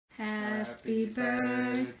Happy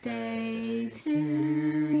birthday to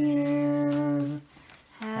you.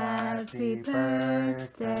 Happy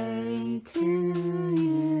birthday to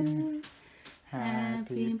you.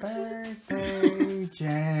 Happy birthday,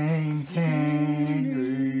 James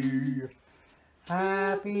Henry.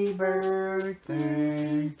 Happy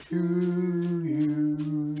birthday to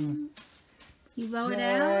you. You blow it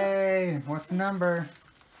out? Yay! What's the number?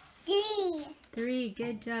 3. 3.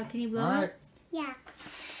 Good job. Can you blow All right. it? Yeah.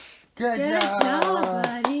 Good Good job. job,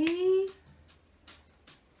 buddy.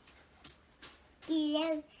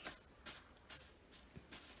 Good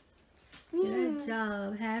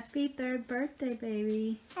job. Happy 3rd birthday,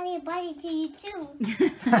 baby. Happy birthday to you too.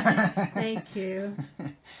 Thank you.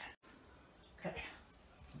 Okay.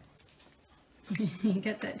 You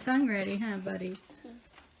got that tongue ready, huh, buddy?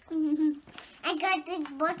 I got the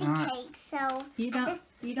birthday cake, so You don't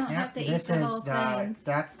have to eat this the is whole the thing.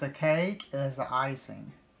 that's the cake. Is the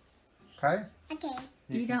icing. Okay. okay,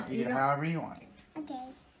 You can don't- eat you it don't- however you want. okay.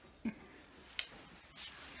 Here,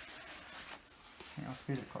 I'll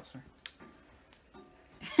scoot it closer.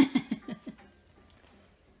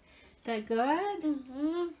 That good?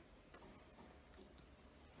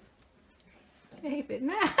 Save it.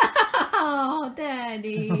 No,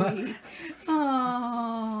 Daddy.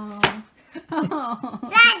 Oh. Oh.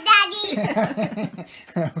 Daddy.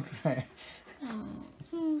 Okay.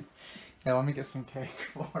 Oh. Yeah, let me get some cake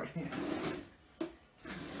for you.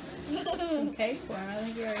 Some cake for him. I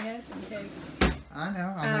think he already has some cake. I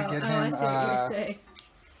know. I'm gonna get I him. see what you're saying.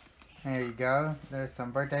 There you go. There's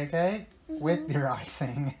some birthday cake with your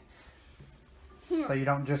icing. So you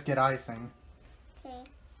don't just get icing. Okay.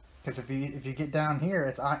 Because if you get down here,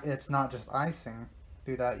 it's not just icing.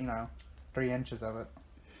 Do that, 3 inches of it.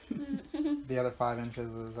 The other 5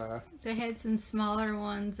 inches is They had some smaller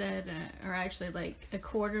ones that are actually like a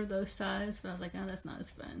quarter of those size, but I was like, oh, that's not as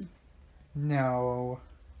fun. no.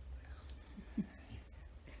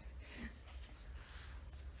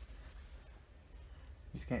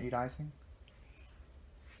 You just can't eat icing?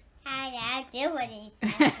 I'll do what he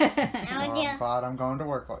said. Well, I'm glad I'm going to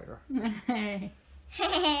work later. Hey.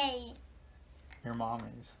 Hey. Your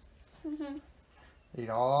mommy's. Eat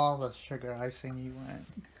all the sugar icing you want.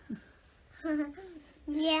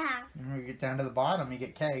 Yeah. And when we get down to the bottom, you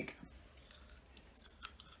get cake.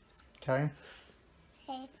 Okay?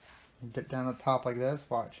 Okay. You get down the top like this.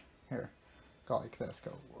 Watch. Here. Go like this.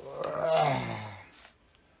 Go.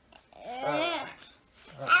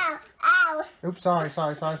 Ow! Ow! Oops, sorry.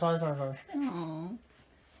 Oh.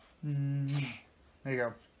 There you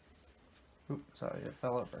go. Oops, sorry, it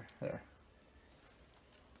fell over. There.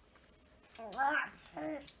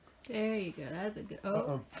 There you go. That's a good. Oh.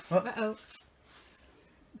 Uh-oh. Oh, Uh-oh.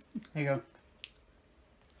 there you go.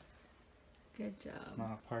 Good job.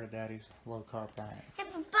 Not a part of Daddy's low carb diet.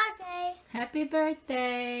 Happy birthday! Happy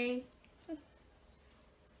birthday.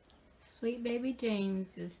 Sweet baby James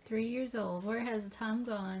is 3 years old. Where has the time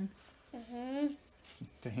gone?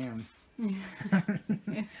 To him.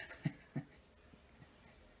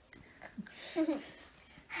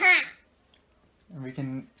 And we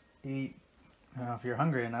can eat, if you're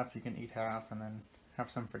hungry enough, you can eat half and then have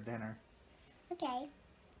some for dinner. Okay.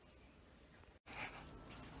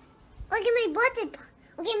 Look at my birthday.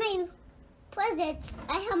 Look at my presents.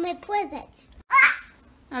 I have my presents.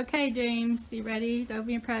 Okay, James, you ready to open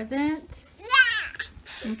your present?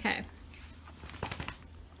 Yeah! Okay.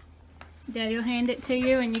 Daddy will hand it to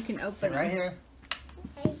you and you can open Sit right it. here.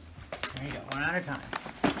 Okay. There you go, one at a time.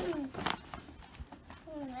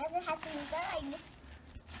 What does it have inside?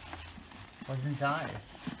 What's inside?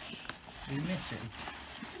 You missed it.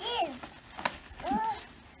 This.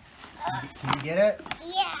 Can you get it?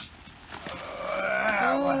 Yeah.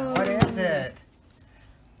 What is it?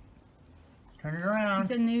 Turn it around.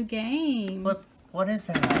 It's a new game. Flip. What is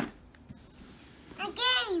that? A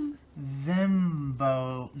game.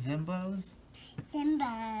 Zimbos?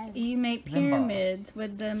 Simba. You make Zimbos. pyramids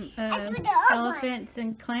with the do the other one. elephants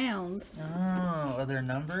and clowns. Oh, are there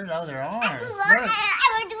numbers? Oh, there are.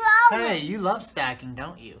 I will do all of Hey, it. you love stacking,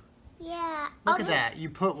 don't you? Yeah. Look at that. You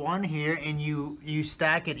put one here and you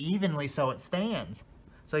stack it evenly so it stands.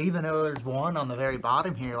 So even though there's one on the very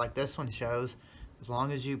bottom here, like this one shows, as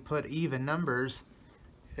long as you put even numbers,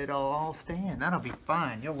 it'll all stand. That'll be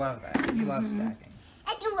fun. You'll love that. You love stacking.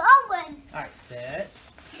 I do all one. All right, sit.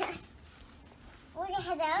 We're gonna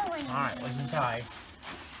have the other one. All right, what's inside?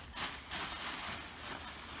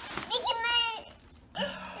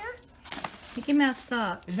 Mickey Mouse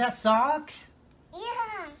socks. Is that socks? Yeah.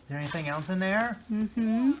 Is there anything else in there?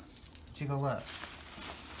 Mm-hmm. Let's go look.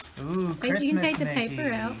 Ooh, Hey, Christmas you can take the Mickey.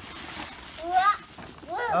 paper out.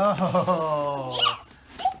 Oh.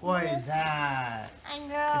 Yes. What is that? I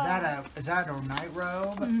know. Is that a night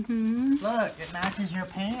robe? Mm-hmm. Look, it matches your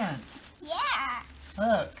pants. Yeah.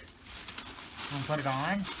 Look. Want to put it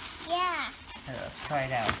on? Yeah. Here, let's try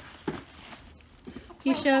it out.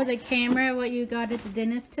 You show the camera what you got at the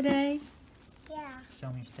dentist today? Yeah. Show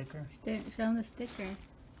me sticker. Show them the sticker.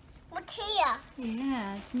 What's here?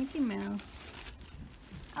 Yeah, it's Mickey Mouse.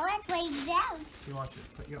 I like way down. You watch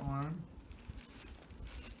it. Put your arm.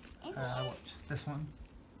 Watch this one.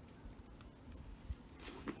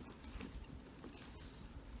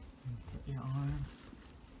 Put your arm.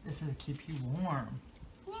 This is to keep you warm.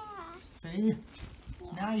 Yeah. See?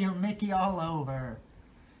 Now you're Mickey all over.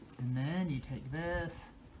 And then you take this.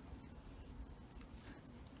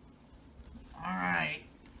 Alright.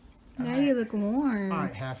 Now you look warm.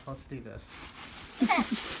 Alright, Hef, let's do this.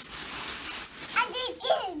 I did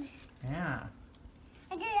it. Yeah.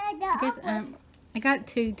 I got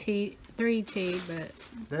 3 teeth, but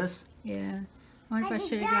This? yeah. I wonder if I I did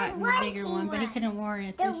should have that gotten the bigger one, but he one. couldn't warrant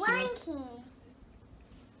it The this year. ranking.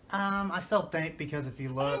 I still think because if you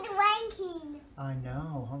look. The ranking. I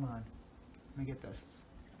know. Hold on. Let me get this.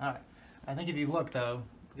 Alright. I think if you look though,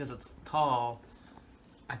 because it's tall,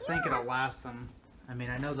 I think it'll last them. I mean,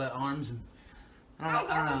 I know the arms. I don't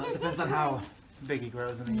know. It depends on how big he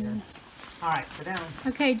grows in a year. Alright, sit down.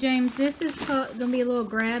 Okay, James, this is gonna be a little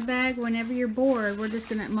grab bag. Whenever you're bored,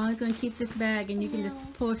 Mommy's gonna keep this bag, and you can just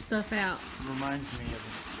pull stuff out. It reminds me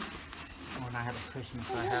of when I had a Christmas.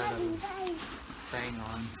 I had a thing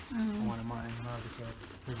on one of mine when I was a kid.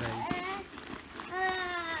 His age.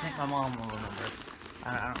 I think my mom will remember.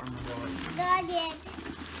 I don't remember what. Got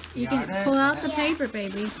it. You Got can it? pull out the Yeah. paper,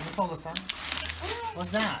 baby. Can you pull this out?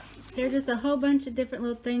 What's that? There's just a whole bunch of different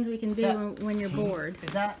little things we can do That- when you're bored.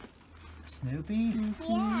 Is that Snoopy?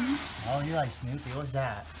 Yeah. Oh, you like Snoopy. What's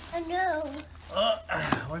that? Oh no.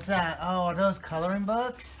 What's that? Oh, are those coloring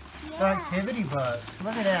books? They're Yeah. activity books.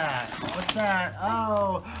 Look at that. What's that?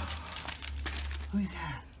 Oh. Who's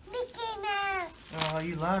that? Mickey Mouse. Oh,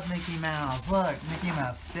 you love Mickey Mouse. Look, Mickey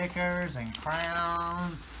Mouse stickers and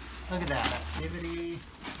crowns. Look at that. Activity.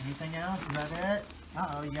 Anything else? Is that it?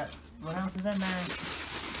 Uh-oh, you got... What else is in there?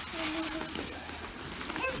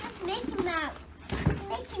 This is Mickey Mouse.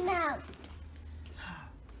 Mickey Mouse.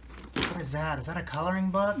 What is that? Is that a coloring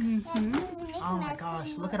book? Mm-hmm. This is Mickey Oh my Mouse gosh,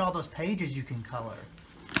 book. look at all those pages you can color.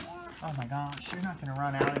 Yeah. Oh my gosh, you're not going to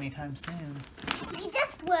run out anytime soon. Look at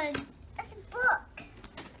this one. That's a book.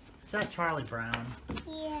 Is that Charlie Brown?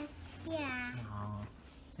 Yeah. Yeah. Oh.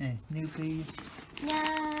 And Snoopy. No.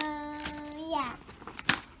 Yeah.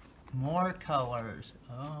 More colors.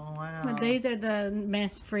 Oh wow. But these are the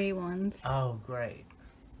mess-free ones. Oh great.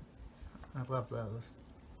 I love those.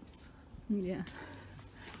 Yeah.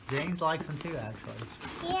 James likes them too actually.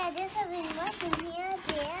 Yeah, this have been working here,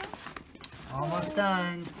 yes. Almost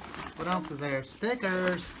done. What else is there?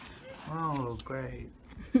 Stickers. Oh great.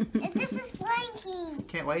 And this is blanking.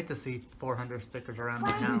 Can't wait to see 400 stickers around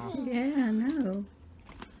my house. Yeah, I know.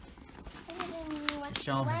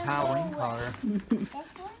 Show them his Halloween car. This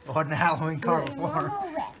one? Or the Halloween car before. Normal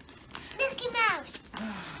red. Mickey Mouse.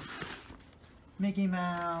 Mickey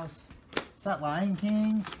Mouse. Is that Lion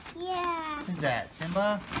King? Yeah. Who's that?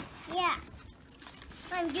 Simba? Yeah.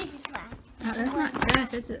 I'm Jesus Christ. Oh, that's not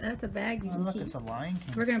grass. That's a bag you Oh can look, keep. it's a Lion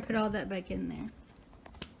King. We're gonna put all that back in there.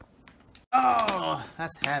 Oh,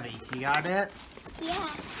 that's heavy. You got it? Yeah.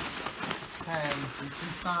 Okay, it's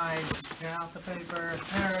inside. Tear out the paper.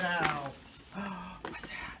 Tear it out. What's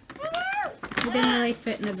that? It didn't really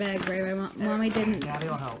fit in the bag very well. Mommy didn't. Daddy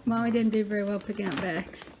will help. Mommy didn't do very well picking up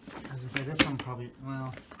bags. As I say, this one probably,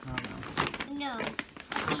 well, I don't know. No.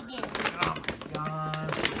 He didn't. Oh my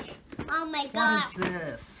gosh. Oh my What god. is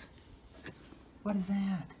this? What is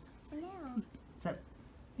that? No.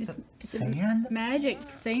 Is that, It's sand? magic Is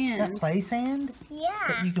that sand. play sand that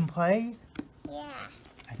Yeah. you can play? Yeah.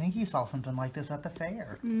 I think you saw something like this at the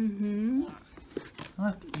fair. Mm-hmm.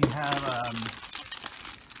 Look, you have,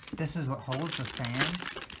 this is what holds the sand.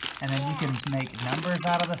 And then you can make numbers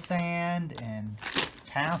out of the sand and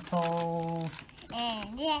castles.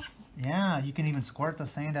 And yes. Yeah, you can even squirt the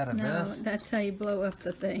sand out of No, this. that's how you blow up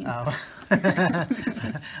the thing. Oh.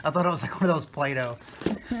 I thought it was like one of those Play-Doh.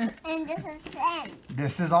 And this is sand.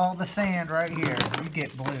 This is all the sand right here. You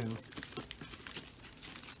get blue.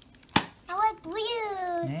 I want blue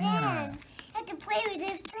Yeah. sand. I have to play with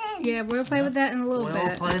this sand. Yeah, we'll play with that in a little We'll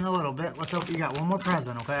bit. play in a little bit. Let's hope you got one more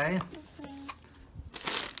present, okay?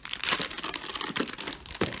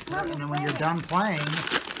 And then when you're done playing, you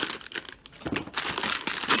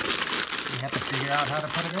have to figure out how to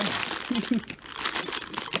put it in.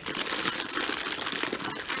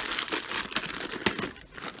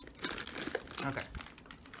 Okay.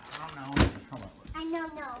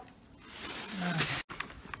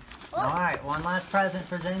 Alright, one last present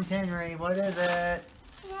for James Henry. What is it?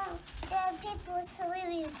 No, the paper was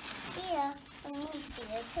really here. I need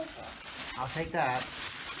the paper. I'll take that.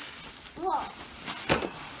 Whoa.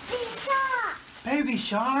 Big shark! Baby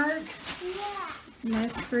shark? Yeah.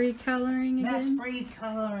 Mess-free coloring again. Mess-free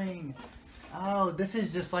coloring. Oh, this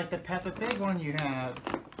is just like the Peppa Pig one you had.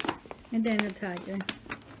 And then a tiger.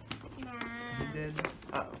 Nah. You did?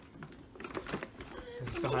 Uh oh.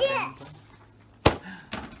 Yes.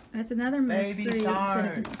 That's another Baby mess-free.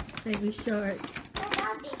 shark. Baby shark.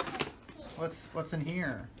 What's in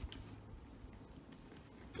here?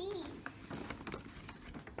 These.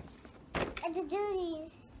 And the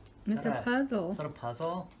duties. It's a puzzle. Is that a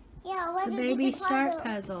puzzle? Yeah, I want The to baby do the shark puzzle.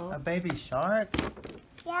 puzzle. A baby shark?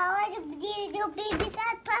 Yeah, I want to do the baby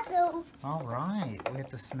shark puzzle. All right. We have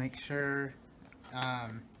to make sure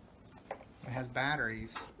it has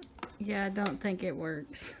batteries. Yeah, I don't think it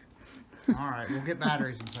works. All right, we'll get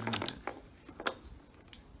batteries and put them in it.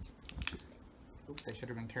 Oops, they should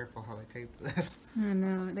have been careful how they taped this. I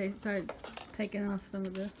know, they started taking off some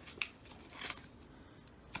of the...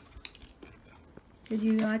 Did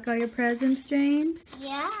you like all your presents, James?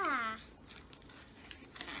 Yeah.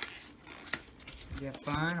 You have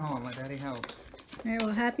fun? Hold on, let Daddy help. Alright,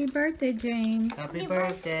 well, happy birthday, James. Happy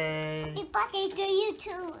birthday. Happy birthday to you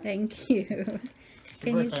too. Thank you.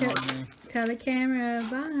 Can you tell the camera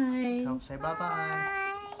bye? Help say bye-bye.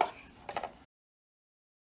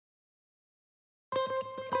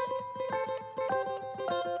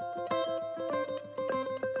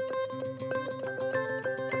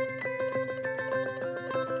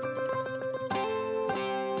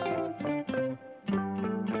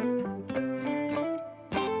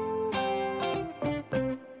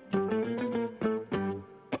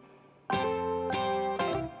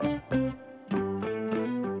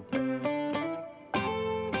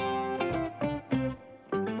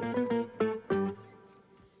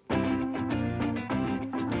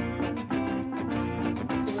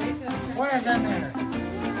 Where's in there?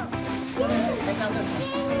 Take out this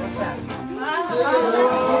one. What's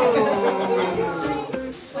that?